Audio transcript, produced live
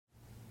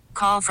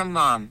call from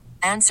mom.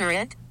 Answer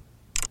it.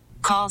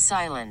 Call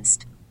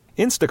silenced.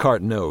 Instacart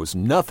knows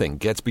nothing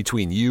gets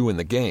between you and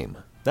the game.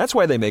 That's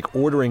why they make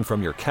ordering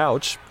from your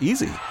couch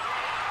easy.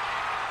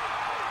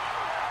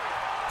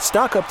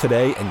 Stock up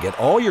today and get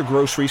all your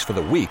groceries for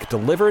the week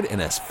delivered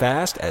in as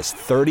fast as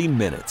 30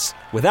 minutes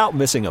without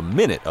missing a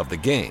minute of the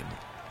game.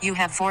 You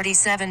have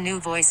 47 new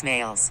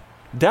voicemails.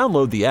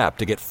 Download the app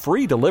to get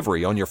free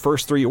delivery on your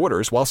first 3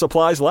 orders while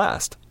supplies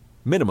last.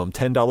 Minimum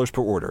 $10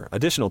 per order.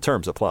 Additional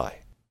terms apply.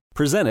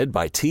 Presented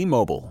by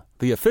T-Mobile,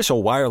 the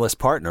official wireless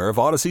partner of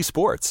Odyssey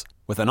Sports.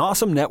 With an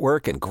awesome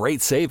network and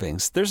great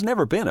savings, there's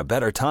never been a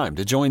better time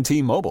to join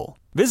T-Mobile.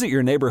 Visit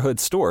your neighborhood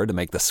store to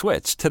make the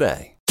switch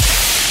today.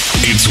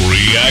 It's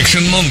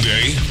Reaction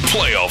Monday,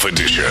 Playoff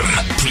Edition.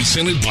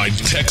 Presented by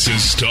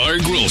Texas Star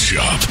Grill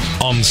Shop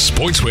on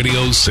Sports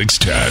Radio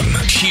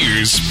 610.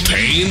 Here's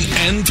Payne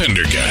and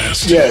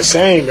Pendergast. Yeah,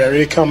 same.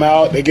 They come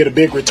out, they get a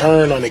big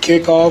return on the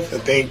kickoff. I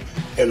think,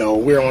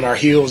 we're on our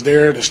heels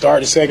there to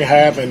start the second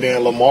half, and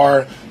then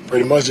Lamar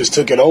pretty much just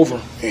took it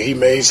over. And he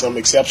made some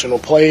exceptional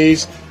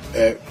plays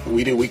that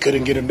we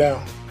couldn't get him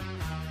down.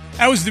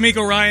 That was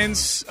D'Amico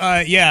Ryans.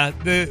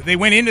 They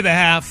went into the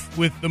half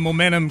with the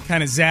momentum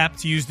kind of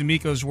zapped, to use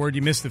D'Amico's word.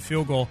 You missed the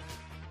field goal.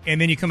 And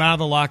then you come out of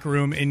the locker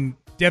room, and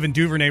Devin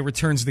Duvernay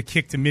returns the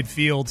kick to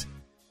midfield.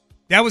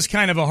 That was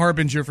kind of a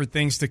harbinger for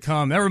things to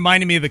come. That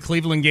reminded me of the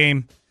Cleveland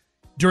game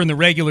during the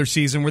regular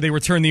season where they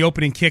returned the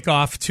opening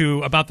kickoff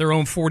to about their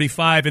own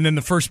 45, and then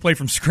the first play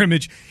from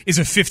scrimmage is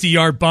a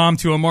 50-yard bomb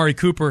to Amari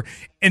Cooper,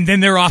 and then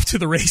they're off to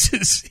the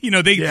races.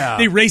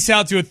 They race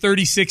out to a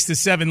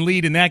 36-7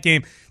 lead in that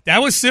game. That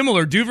was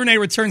similar. Duvernay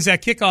returns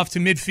that kickoff to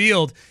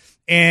midfield,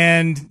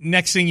 and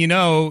next thing you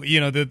know,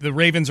 the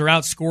Ravens are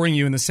outscoring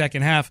you in the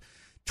second half,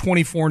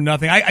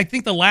 24-0. I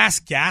think the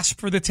last gasp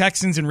for the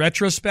Texans in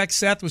retrospect,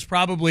 Seth, was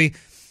probably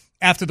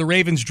after the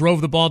Ravens drove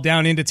the ball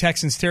down into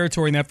Texans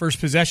territory in that first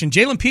possession.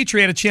 Jalen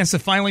Petrie had a chance to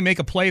finally make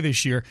a play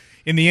this year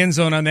in the end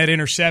zone on that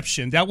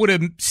interception. That would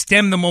have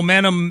stemmed the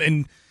momentum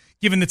and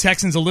given the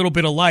Texans a little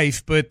bit of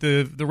life, but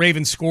the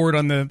Ravens scored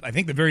on the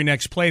very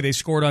next play. They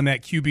scored on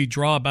that QB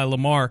draw by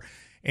Lamar,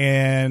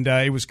 and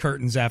it was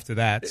curtains after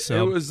that.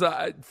 So it was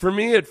for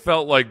me, it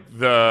felt like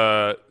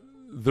the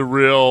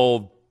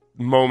real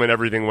moment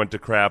everything went to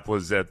crap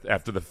was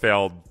after the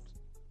failed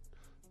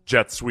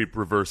jet sweep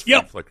reverse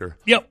flea flicker.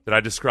 Yep. Did I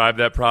describe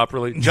that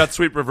properly? Jet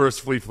sweep reverse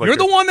flea flicker. You're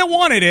the one that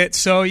wanted it,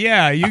 so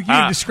yeah, you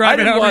describe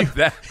it.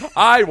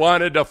 I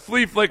wanted a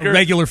flea flicker. A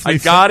regular flea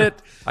flicker.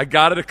 I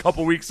got it a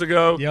couple weeks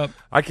ago. Yep.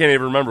 I can't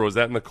even remember. Was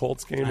that in the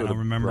Colts game or the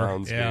remember.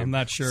 Browns game? I'm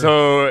not sure.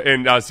 So,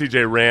 and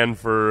CJ ran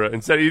for,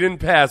 instead he didn't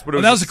pass, but it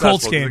was that was a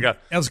Colts game. That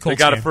was a Colts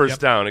game. It got a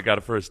first down. It got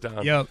a first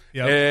down.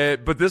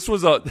 Yep. But this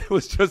was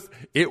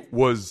it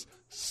was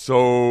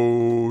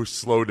so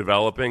slow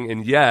developing,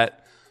 and yet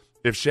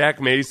if Shaq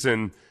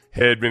Mason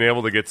had been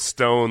able to get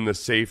Stone, the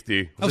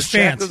safety. Was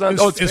Fant. It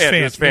was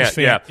Fant.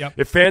 Yeah. Yep.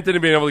 If Fant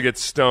hadn't been able to get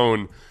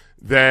Stone,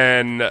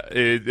 then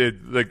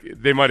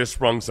they might have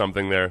sprung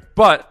something there.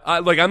 But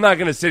I'm not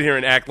going to sit here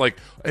and act like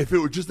if it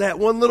were just that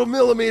one little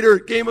millimeter,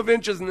 game of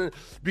inches,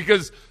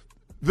 because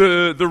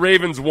the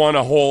Ravens won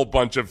a whole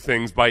bunch of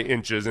things by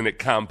inches, and it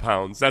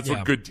compounds. That's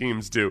what good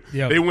teams do.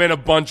 Yep. They win a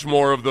bunch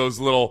more of those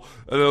little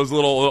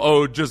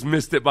just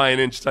missed it by an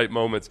inch type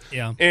moments.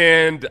 Yeah.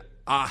 And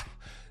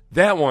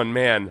that one,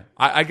 man,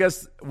 I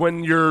guess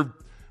when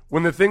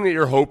the thing that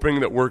you're hoping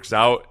that works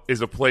out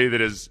is a play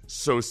that is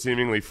so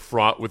seemingly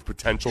fraught with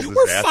potential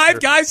disaster. Where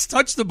 5 guys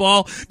touch the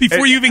ball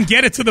before you even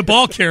get it to the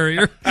ball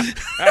carrier.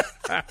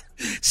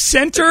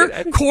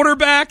 Center,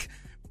 quarterback,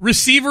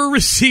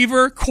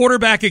 receiver,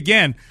 quarterback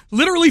again.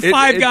 Literally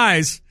 5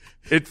 guys.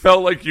 It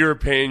felt like you were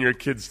paying your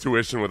kid's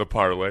tuition with a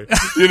parlay.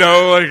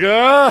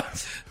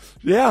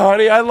 Yeah,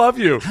 honey, I love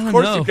you. Of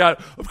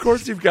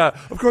course we've got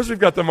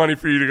the money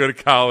for you to go to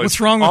college. What's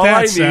wrong with All that,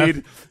 I Seth?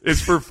 need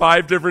is for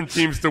 5 different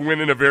teams to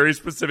win in a very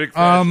specific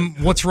fashion.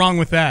 What's wrong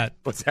with that?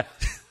 What's that?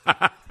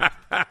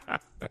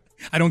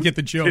 I don't get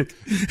the joke.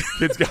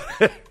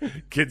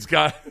 Kids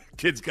got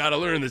to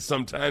learn that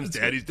sometimes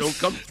daddies don't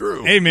come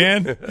through. Hey,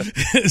 man.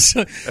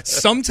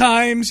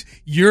 Sometimes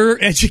your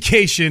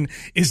education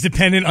is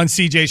dependent on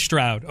C.J.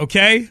 Stroud.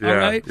 Okay, yeah, all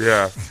right.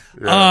 Yeah.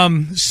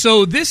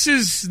 So this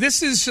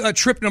is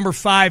trip number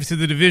 5 to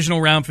the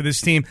divisional round for this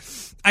team.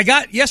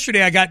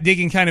 Yesterday I got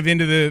digging kind of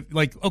into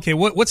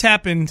what's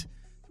happened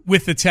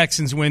with the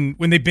Texans when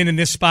they've been in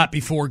this spot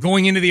before,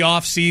 going into the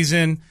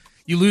offseason.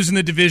 You lose in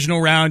the divisional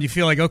round. You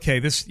feel like, okay,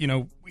 this,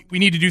 we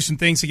need to do some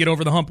things to get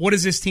over the hump. What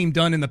has this team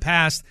done in the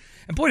past?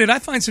 And boy, did I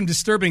find some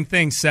disturbing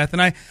things, Seth.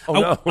 And I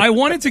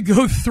wanted to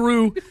go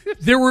through.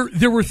 There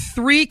were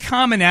 3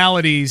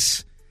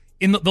 commonalities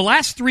in the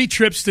last 3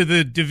 trips to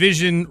the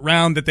division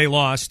round that they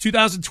lost: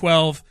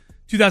 2012,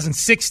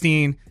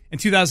 2016, and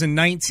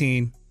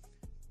 2019.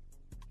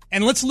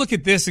 And let's look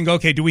at this and go,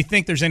 okay, do we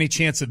think there's any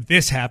chance of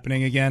this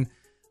happening again?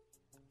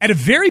 At a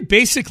very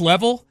basic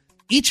level,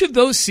 each of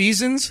those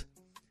seasons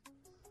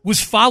was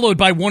followed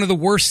by one of the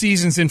worst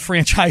seasons in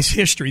franchise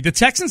history. The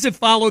Texans have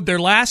followed their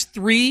last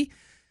 3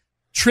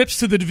 trips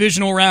to the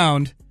divisional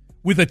round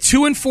with a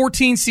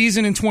 2-14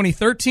 season in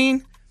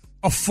 2013,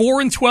 a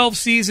 4-12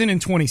 season in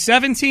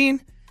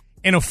 2017,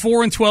 and a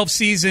 4-12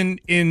 season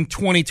in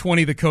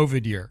 2020, the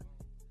COVID year.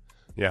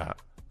 Yeah.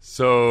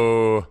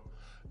 So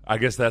I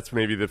guess that's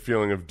maybe the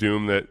feeling of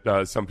doom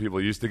that some people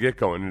used to get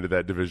going into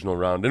that divisional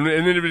round. And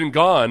it had been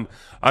gone.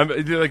 I'm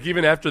like,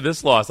 even after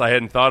this loss, I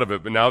hadn't thought of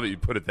it. But now that you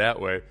put it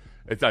that way,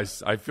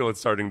 I feel it's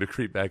starting to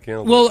creep back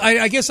in. Well,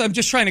 I guess I'm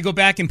just trying to go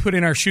back and put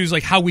in our shoes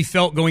like how we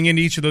felt going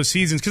into each of those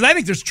seasons, because I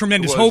think there's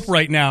tremendous hope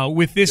right now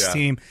with this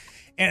team.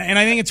 And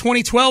I think in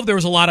 2012 there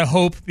was a lot of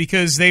hope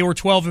because they were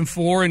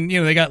 12-4,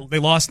 and they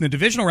lost in the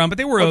divisional round, but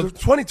they were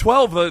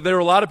 2012. There were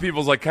a lot of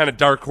people's like kind of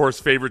dark horse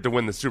favorite to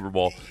win the Super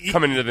Bowl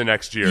coming into the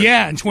next year.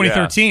 Yeah, in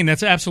 2013,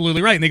 that's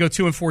absolutely right, and they go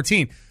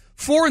 2-14.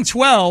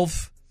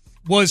 4-12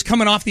 was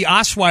coming off the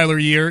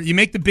Osweiler year. You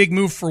make the big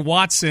move for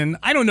Watson.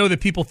 I don't know that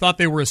people thought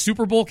they were a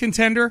Super Bowl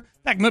contender.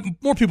 In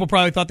fact, more people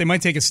probably thought they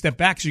might take a step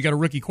back because you got a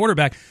rookie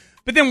quarterback.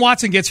 But then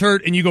Watson gets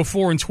hurt, and you go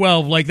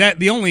 4-12 like that.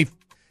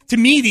 To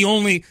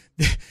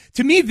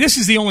me, this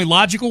is the only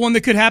logical one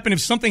that could happen. If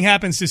something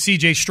happens to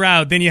C.J.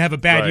 Stroud, then you have a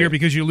bad year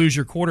because you lose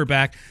your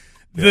quarterback.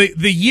 Yeah.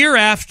 The year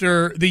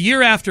after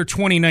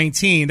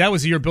 2019, that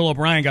was the year Bill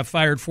O'Brien got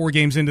fired 4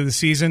 games into the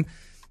season.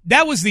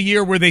 That was the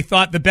year where they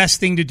thought the best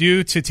thing to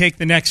do to take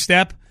the next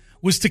step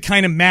was to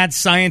kind of mad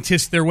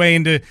scientist their way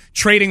into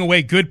trading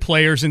away good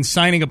players and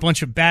signing a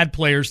bunch of bad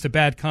players to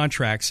bad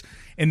contracts.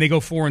 And they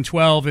go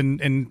 4-12,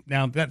 and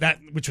now that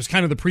which was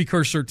kind of the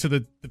precursor to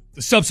the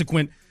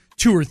subsequent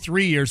 2 or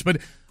 3 years.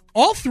 But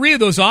all 3 of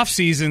those off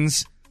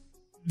seasons,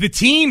 the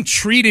team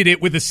treated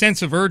it with a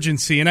sense of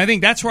urgency, and I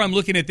think that's where I'm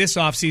looking at this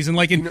offseason.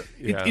 Like in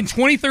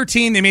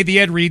 2013, they made the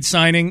Ed Reed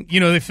signing.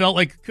 They felt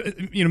like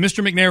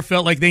Mr. McNair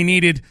felt like they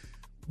needed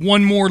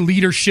one more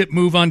leadership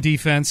move on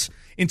defense.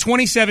 In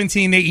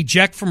 2017, they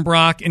eject from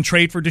Brock and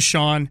trade for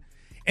Deshaun,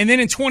 and then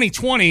in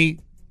 2020.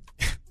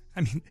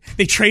 I mean,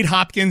 they trade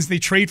Hopkins, they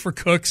trade for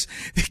Cooks,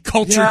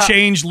 culture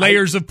change,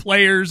 layers of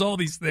players, all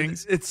these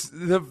things. It's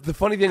the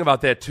funny thing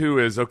about that too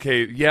is,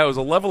 it was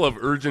a level of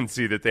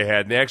urgency that they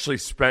had, and they actually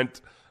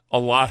spent a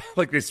lot.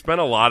 Like, they spent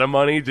a lot of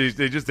money. They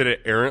just did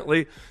it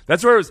errantly.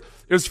 That's where it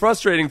was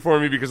frustrating for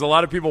me, because a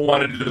lot of people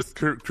wanted to just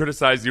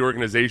criticize the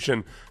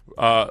organization,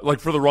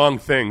 for the wrong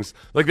things.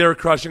 Like, they were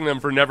crushing them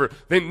for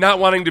not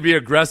wanting to be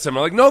aggressive.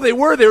 I'm like, no, they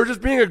were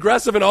just being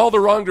aggressive in all the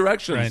wrong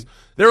directions. Right.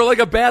 They were like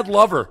a bad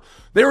lover.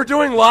 They were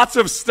doing lots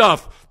of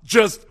stuff,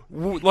 just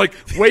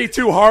way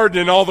too hard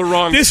in all the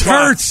wrong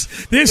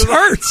spots. This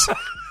hurts.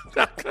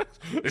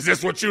 Is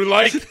this what you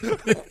like?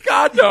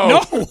 God,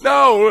 no.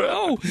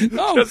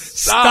 No.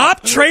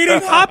 Stop trading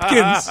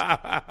Hopkins.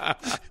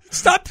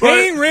 Stop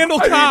paying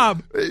Randall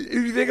Cobb. If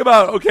you think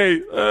about,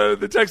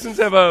 the Texans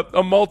have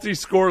a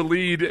multi-score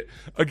lead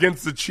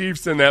against the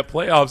Chiefs in that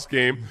playoffs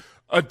game.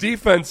 A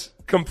defense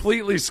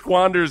completely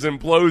squanders and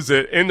blows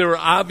it, and there were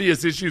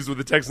obvious issues with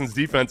the Texans'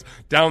 defense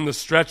down the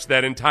stretch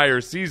that entire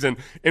season.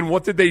 And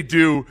what did they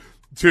do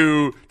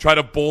to try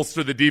to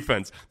bolster the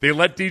defense? They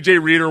let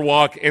DJ Reader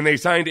walk, and they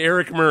signed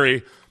Eric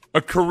Murray,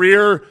 a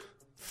career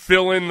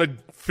fill in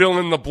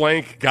the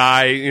blank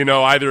guy,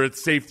 either at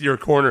safety or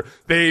corner.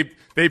 They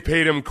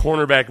paid him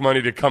cornerback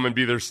money to come and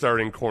be their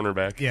starting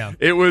cornerback. Yeah.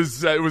 It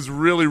was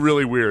really,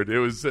 really weird. It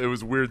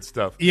was weird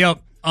stuff. Yep.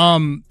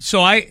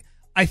 So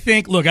I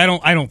think, look, I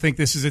don't think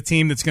this is a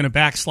team that's going to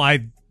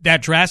backslide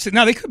that drastic.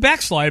 Now, they could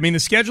backslide. I mean, the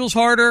schedule's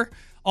harder,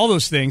 all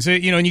those things.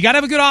 And you got to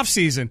have a good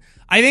offseason.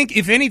 I think,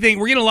 if anything,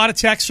 we're getting a lot of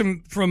texts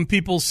from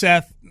people,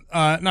 Seth,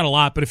 not a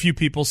lot, but a few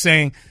people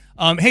saying,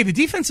 hey, the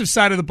defensive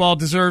side of the ball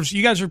deserves,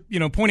 you guys are,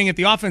 pointing at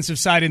the offensive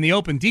side in the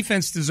open.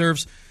 Defense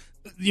deserves,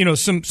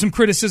 some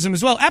criticism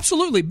as well.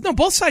 Absolutely. No,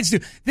 both sides do.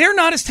 They're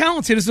not as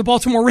talented as the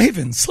Baltimore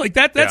Ravens. Like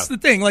that's the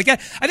thing. Like, I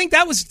think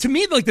that was, to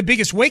me, like the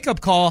biggest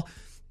wake-up call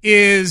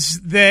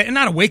is that, and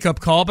not a wake-up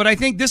call, but I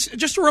think this,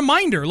 just a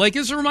reminder,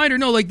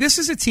 this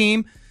is a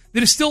team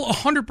that is still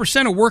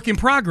 100% a work in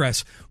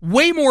progress.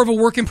 Way more of a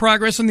work in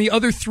progress than the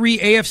other 3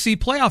 AFC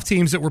playoff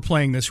teams that we're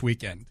playing this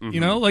weekend.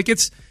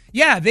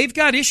 Mm-hmm. They've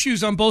got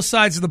issues on both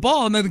sides of the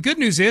ball, and the good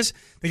news is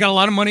they got a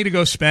lot of money to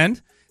go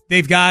spend.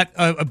 They've got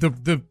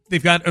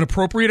they've got an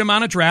appropriate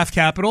amount of draft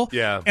capital.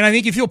 Yeah. And I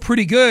think you feel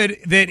pretty good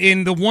that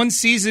in the one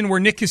season where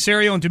Nick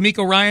Caserio and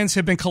D'Amico Ryans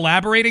have been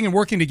collaborating and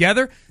working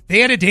together, they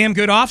had a damn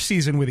good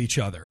offseason with each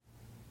other.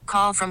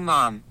 Call from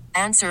mom.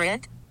 Answer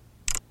it.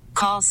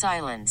 Call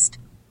silenced.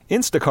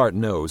 Instacart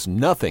knows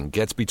nothing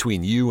gets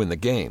between you and the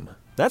game.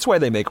 That's why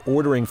they make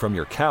ordering from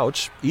your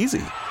couch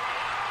easy.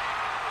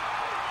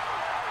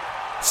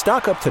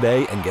 Stock up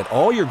today and get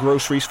all your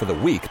groceries for the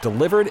week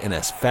delivered in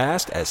as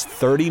fast as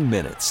 30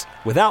 minutes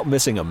without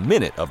missing a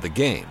minute of the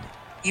game.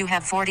 You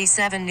have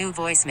 47 new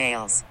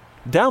voicemails.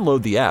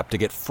 Download the app to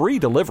get free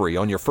delivery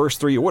on your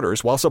first 3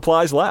 orders while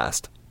supplies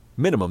last.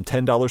 Minimum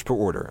 $10 per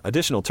order.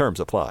 Additional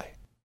terms apply.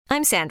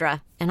 I'm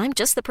Sandra, and I'm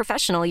just the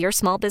professional your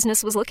small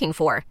business was looking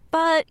for.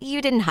 But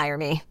you didn't hire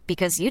me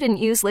because you didn't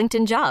use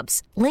LinkedIn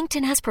Jobs.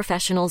 LinkedIn has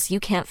professionals you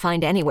can't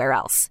find anywhere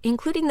else,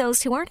 including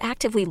those who aren't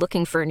actively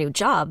looking for a new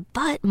job,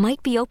 but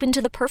might be open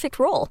to the perfect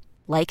role,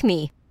 like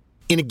me.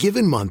 In a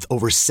given month,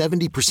 over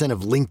 70%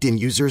 of LinkedIn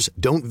users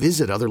don't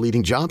visit other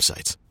leading job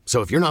sites. So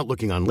if you're not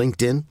looking on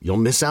LinkedIn, you'll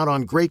miss out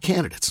on great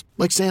candidates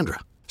like Sandra.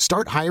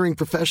 Start hiring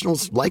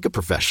professionals like a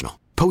professional.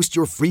 Post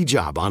your free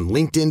job on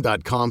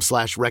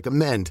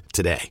linkedin.com/recommend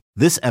today.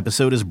 This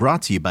episode is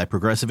brought to you by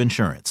Progressive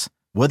Insurance.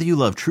 Whether you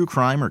love true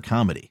crime or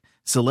comedy,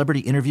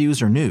 celebrity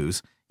interviews or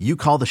news, you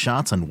call the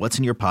shots on what's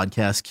in your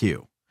podcast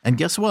queue. And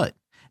guess what?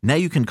 Now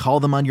you can call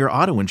them on your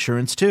auto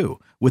insurance too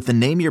with the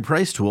Name Your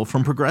Price tool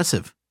from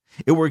Progressive.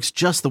 It works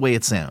just the way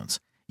it sounds.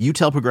 You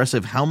tell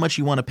Progressive how much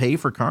you want to pay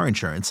for car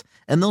insurance,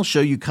 and they'll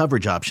show you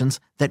coverage options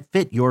that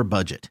fit your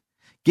budget.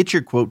 Get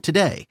your quote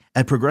today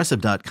at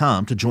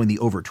Progressive.com to join the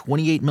over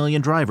 28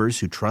 million drivers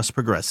who trust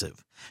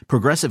Progressive.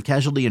 Progressive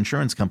Casualty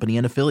Insurance Company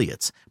and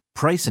Affiliates.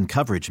 Price and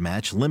coverage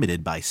match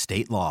limited by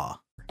state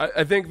law.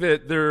 I think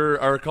that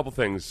there are a couple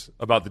things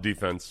about the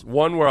defense.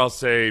 One where I'll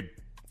say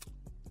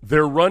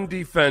their run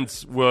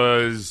defense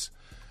was,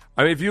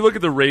 I mean, if you look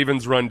at the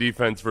Ravens' run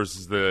defense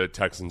versus the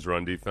Texans'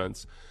 run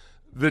defense,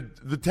 the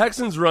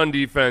Texans' run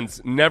defense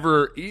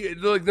never,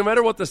 like, no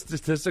matter what the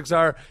statistics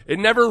are, it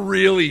never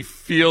really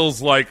feels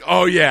like,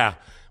 oh yeah,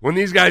 when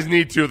these guys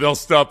need to, they'll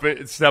step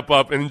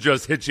up and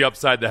just hit you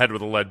upside the head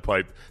with a lead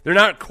pipe. They're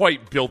not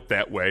quite built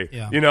that way.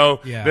 Yeah. You know,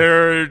 yeah.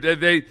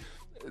 They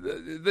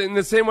in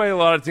the same way a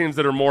lot of teams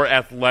that are more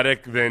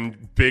athletic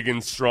than big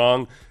and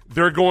strong,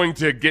 they're going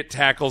to get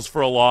tackles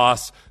for a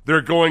loss.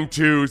 They're going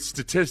to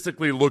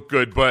statistically look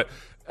good, but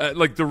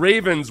like the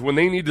Ravens, when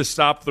they need to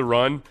stop the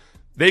run,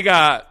 they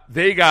got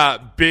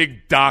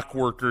big dock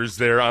workers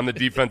there on the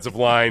defensive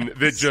line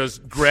that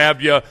just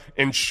grab you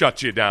and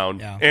shut you down.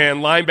 Yeah.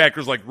 And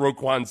linebackers like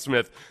Roquan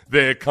Smith,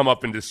 they come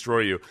up and destroy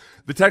you.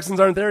 The Texans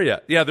aren't there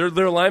yet. Yeah, their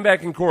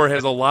linebacking core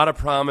has a lot of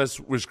promise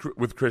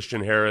with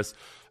Christian Harris.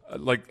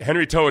 Like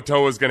Henry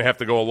To'oTo'o is going to have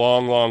to go a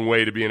long, long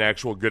way to be an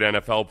actual good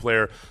NFL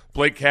player.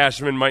 Blake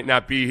Cashman might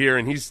not be here,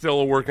 and he's still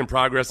a work in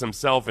progress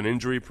himself and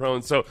injury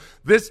prone. So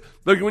this,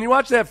 like, when you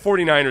watch that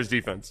 49ers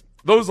defense,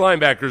 those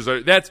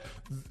linebackers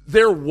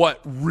they're what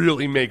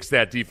really makes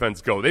that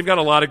defense go. They've got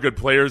a lot of good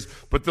players,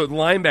 but the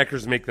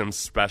linebackers make them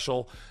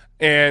special.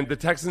 And the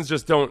Texans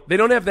just don't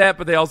have that,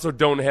 but they also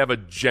don't have a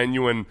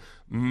genuine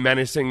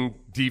menacing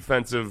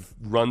defensive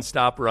run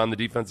stopper on the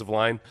defensive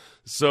line.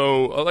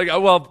 So, like,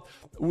 well,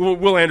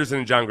 Will Anderson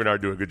and John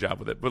Grenard do a good job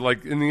with it, but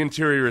like in the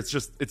interior, it's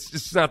just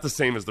not the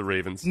same as the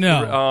Ravens.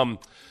 No.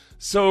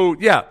 So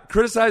yeah,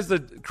 criticize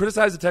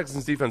the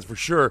Texans defense for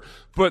sure,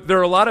 but there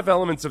are a lot of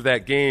elements of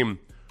that game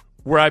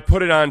where I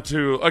put it on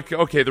to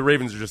okay, the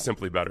Ravens are just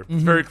simply better. Mm-hmm.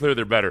 It's very clear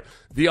they're better.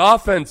 The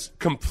offense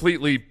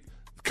completely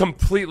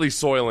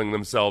soiling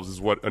themselves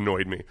is what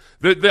annoyed me.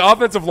 The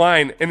offensive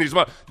line and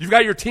you've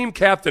got your team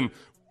captain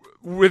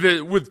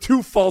with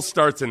two false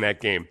starts in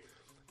that game.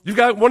 You've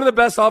got one of the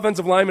best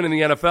offensive linemen in the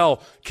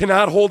NFL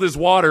cannot hold his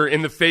water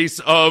in the face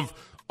of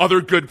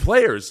other good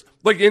players.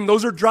 And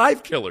those are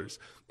drive killers.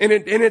 And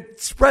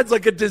it spreads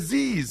like a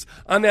disease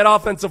on that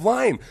offensive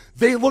line.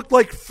 They look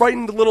like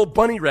frightened little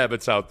bunny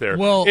rabbits out there.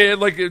 Well,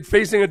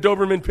 facing a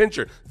Doberman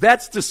Pinscher.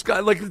 That's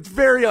disgusting.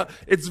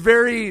 It's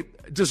very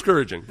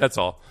discouraging. That's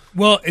all.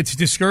 Well, it's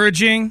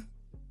discouraging.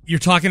 You're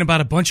talking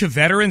about a bunch of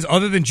veterans,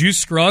 other than Juice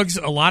Scruggs,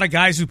 a lot of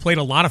guys who played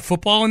a lot of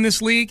football in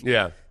this league.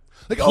 Yeah.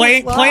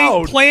 Playing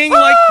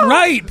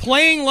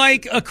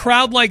like a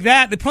crowd like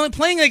that. They're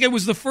playing like it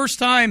was the first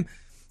time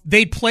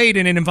they played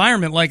in an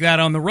environment like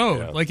that on the road.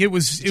 Yeah. Like it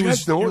was. Did you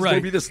guys know it was right.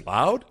 going to be this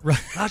loud?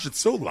 Right. Gosh, it's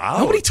so loud.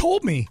 Nobody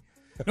told me.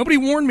 Nobody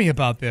warned me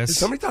about this. Did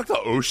somebody talk to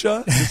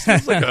OSHA?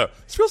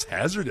 This feels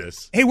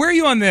hazardous. Hey, where are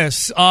you on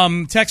this?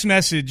 Text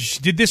message.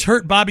 Did this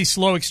hurt Bobby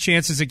Slowick's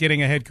chances at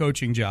getting a head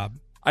coaching job?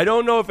 I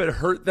don't know if it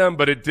hurt them,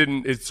 but it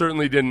didn't. It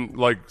certainly didn't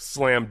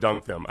slam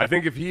dunk them. I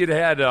think if he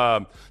had,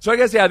 so I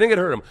guess I think it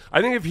hurt him.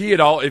 I think if he had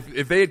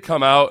if they had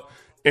come out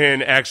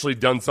and actually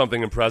done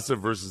something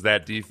impressive versus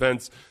that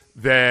defense,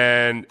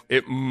 then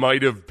it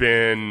might have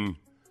been.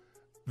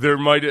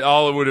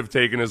 All it would have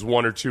taken is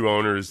one or two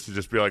owners to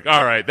just be like,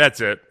 all right, that's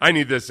it. I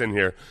need this in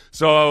here.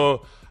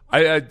 So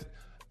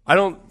I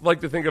don't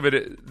like to think of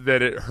it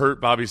that it hurt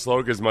Bobby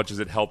Slowick as much as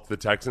it helped the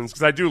Texans,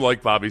 because I do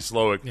like Bobby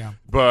Slowick. Yeah.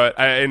 But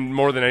and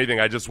more than anything,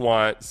 I just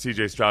want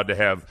C.J. Stroud to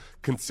have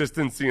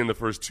consistency in the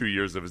first 2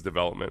 years of his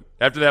development.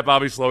 After that,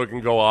 Bobby Slowick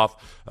can go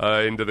off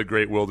into the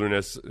great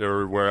wilderness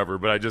or wherever.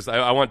 But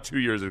I want 2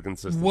 years of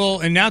consistency. Well,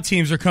 and now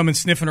teams are coming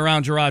sniffing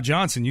around Gerard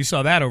Johnson. You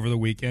saw that over the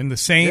weekend. The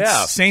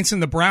Saints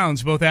and the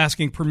Browns both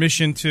asking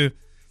permission to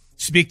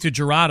speak to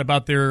Gerard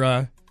about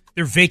their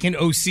vacant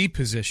OC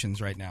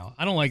positions right now.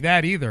 I don't like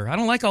that either. I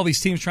don't like all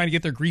these teams trying to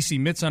get their greasy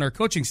mitts on our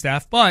coaching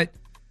staff, but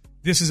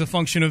this is a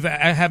function of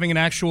having an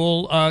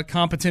actual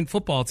competent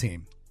football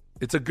team.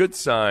 It's a good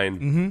sign.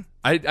 Mm-hmm.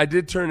 I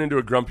did turn into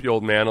a grumpy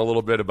old man a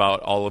little bit about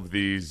all of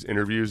these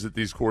interviews that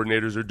these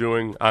coordinators are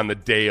doing on the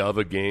day of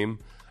a game.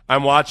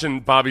 I'm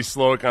watching Bobby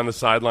Slowick on the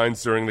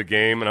sidelines during the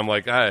game, and I'm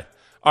like,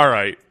 all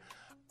right.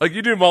 Like,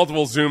 you do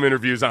multiple Zoom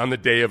interviews on the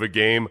day of a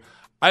game.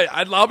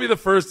 I'll be the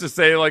first to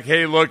say, like,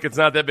 hey, look, it's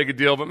not that big a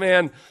deal, but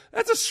man,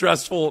 that's a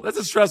stressful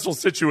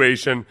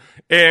situation.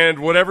 And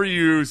whatever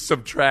you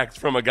subtract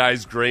from a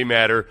guy's gray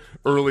matter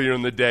earlier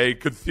in the day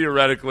could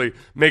theoretically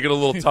make it a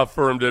little tough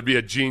for him to be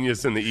a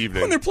genius in the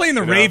evening. When they're playing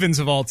the Ravens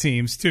of all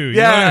teams, too.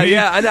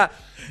 Yeah.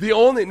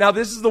 Now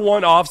this is the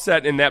one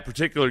offset in that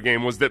particular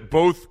game was that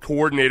both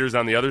coordinators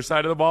on the other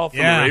side of the ball from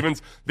the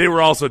Ravens, they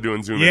were also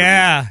doing Zoom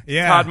interviews.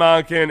 Yeah. Todd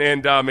Monken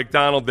and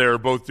McDonald there are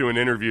both doing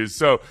interviews.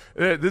 So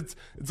it's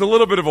a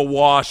little bit of a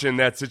wash in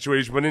that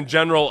situation. But in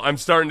general, I'm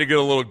starting to get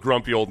a little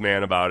grumpy old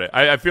man about it.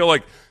 I feel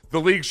like the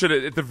league should,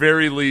 at the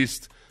very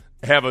least,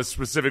 have a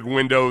specific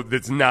window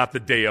that's not the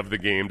day of the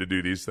game to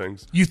do these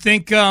things. You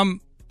think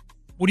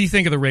what do you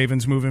think of the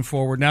Ravens moving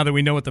forward now that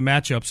we know what the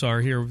matchups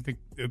are here,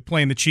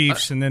 playing the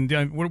Chiefs? And then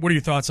what are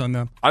your thoughts on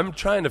them? I'm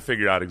trying to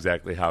figure out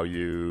exactly how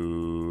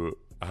you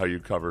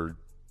cover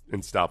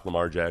and stop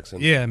Lamar Jackson.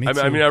 Yeah, me too.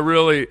 I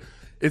mean,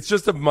 it's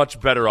just a much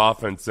better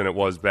offense than it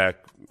was back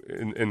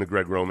in the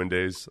Greg Roman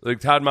days. Like,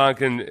 Todd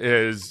Monken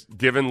has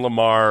given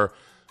Lamar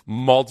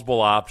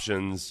multiple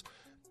options,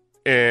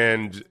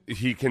 and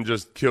he can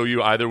just kill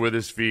you either with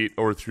his feet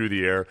or through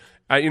the air.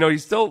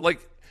 He's still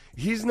like.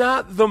 He's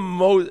not the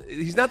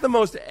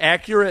most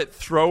accurate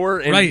thrower,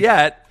 and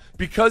yet,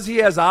 because he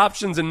has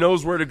options and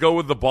knows where to go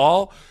with the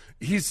ball,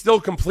 he's still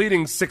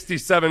completing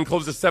 67,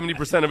 close to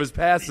 70% of his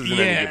passes in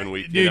any given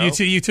week. Dude,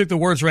 you took the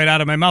words right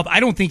out of my mouth. I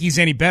don't think he's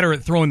any better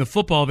at throwing the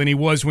football than he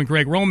was when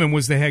Greg Roman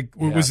was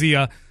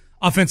the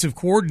offensive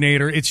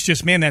coordinator. It's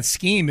just, man, that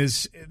scheme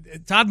is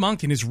Todd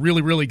Monken is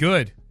really, really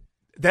good.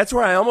 That's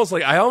where I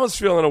almost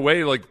feel in a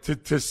way like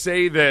to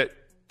say that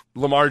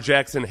Lamar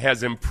Jackson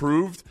has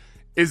improved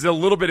is a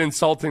little bit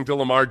insulting to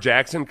Lamar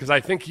Jackson, because I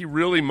think he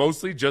really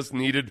mostly just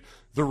needed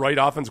the right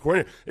offense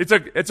coordinator.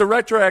 It's a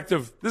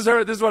retroactive. This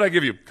is what I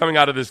give you coming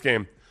out of this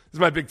game. This is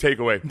my big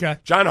takeaway. Okay.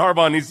 John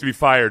Harbaugh needs to be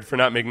fired for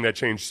not making that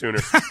change sooner.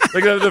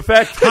 Like the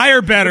fact that,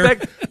 hire better.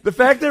 The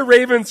fact that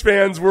Ravens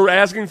fans were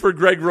asking for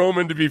Greg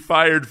Roman to be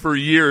fired for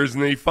years,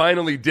 and he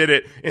finally did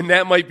it, and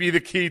that might be the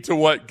key to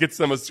what gets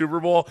them a Super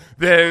Bowl.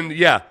 Then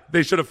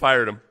they should have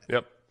fired him.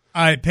 Yep.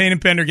 All right, Payne and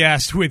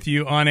Pendergast with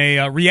you on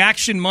a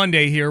Reaction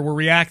Monday here. We're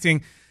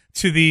reacting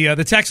to the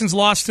Texans'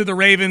 loss to the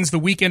Ravens, the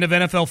weekend of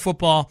NFL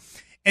football,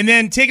 and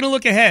then taking a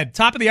look ahead.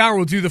 Top of the hour,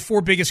 we'll do the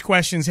 4 biggest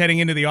questions heading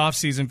into the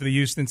offseason for the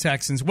Houston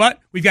Texans.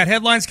 We've got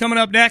headlines coming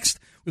up next.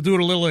 We'll do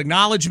a little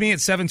Acknowledge Me at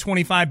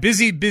 7:25.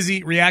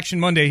 Busy Reaction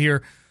Monday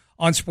here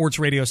on Sports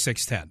Radio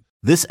 610.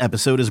 This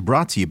episode is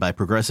brought to you by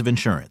Progressive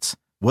Insurance.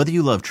 Whether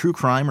you love true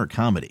crime or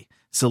comedy,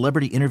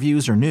 celebrity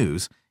interviews or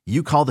news,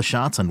 you call the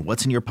shots on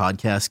what's in your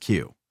podcast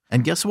queue.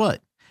 And guess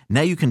what?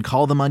 Now you can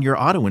call them on your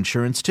auto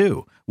insurance,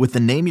 too, with the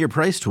Name Your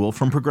Price tool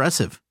from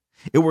Progressive.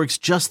 It works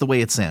just the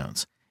way it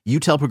sounds. You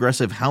tell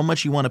Progressive how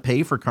much you want to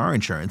pay for car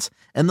insurance,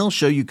 and they'll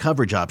show you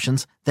coverage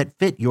options that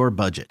fit your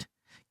budget.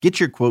 Get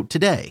your quote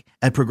today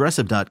at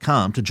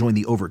Progressive.com to join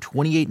the over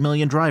 28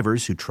 million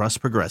drivers who trust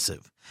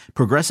Progressive.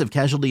 Progressive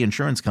Casualty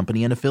Insurance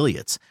Company and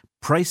Affiliates.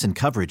 Price and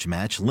coverage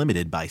match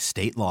limited by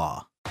state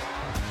law.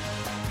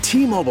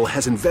 T-Mobile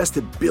has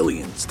invested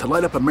billions to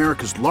light up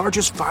America's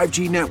largest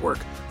 5G network,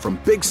 from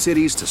big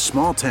cities to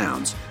small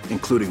towns,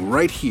 including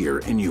right here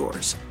in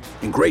yours.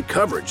 And great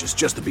coverage is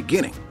just the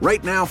beginning.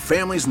 Right now,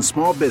 families and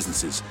small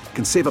businesses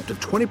can save up to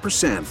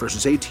 20%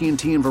 versus AT&T and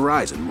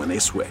Verizon when they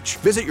switch.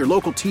 Visit your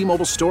local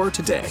T-Mobile store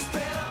today.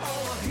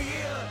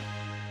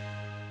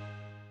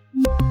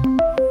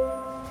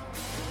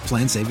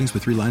 Plan savings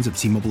with 3 lines of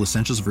T-Mobile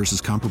Essentials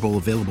versus comparable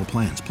available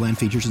plans. Plan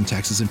features and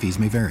taxes and fees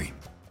may vary.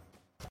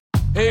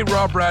 Hey,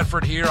 Rob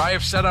Bradford here. I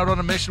have set out on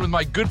a mission with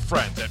my good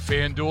friends at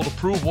FanDuel to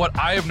prove what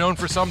I have known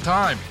for some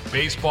time.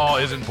 Baseball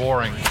isn't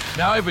boring.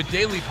 Now I have a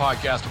daily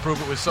podcast to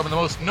prove it with some of the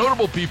most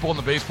notable people in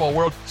the baseball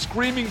world,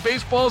 screaming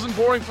baseball isn't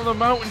boring from the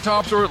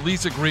mountaintops, or at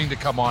least agreeing to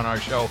come on our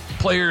show.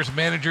 Players,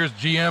 managers,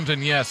 GMs,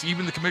 and yes,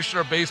 even the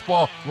commissioner of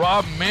baseball,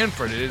 Rob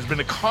Manfred. It has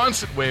been a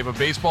constant wave of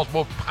baseball's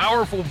most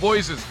powerful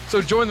voices.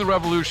 So join the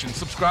revolution.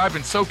 Subscribe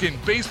and soak in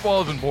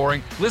Baseball Isn't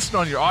Boring. Listen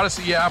on your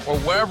Odyssey app or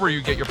wherever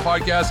you get your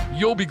podcasts.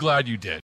 You'll be glad you did.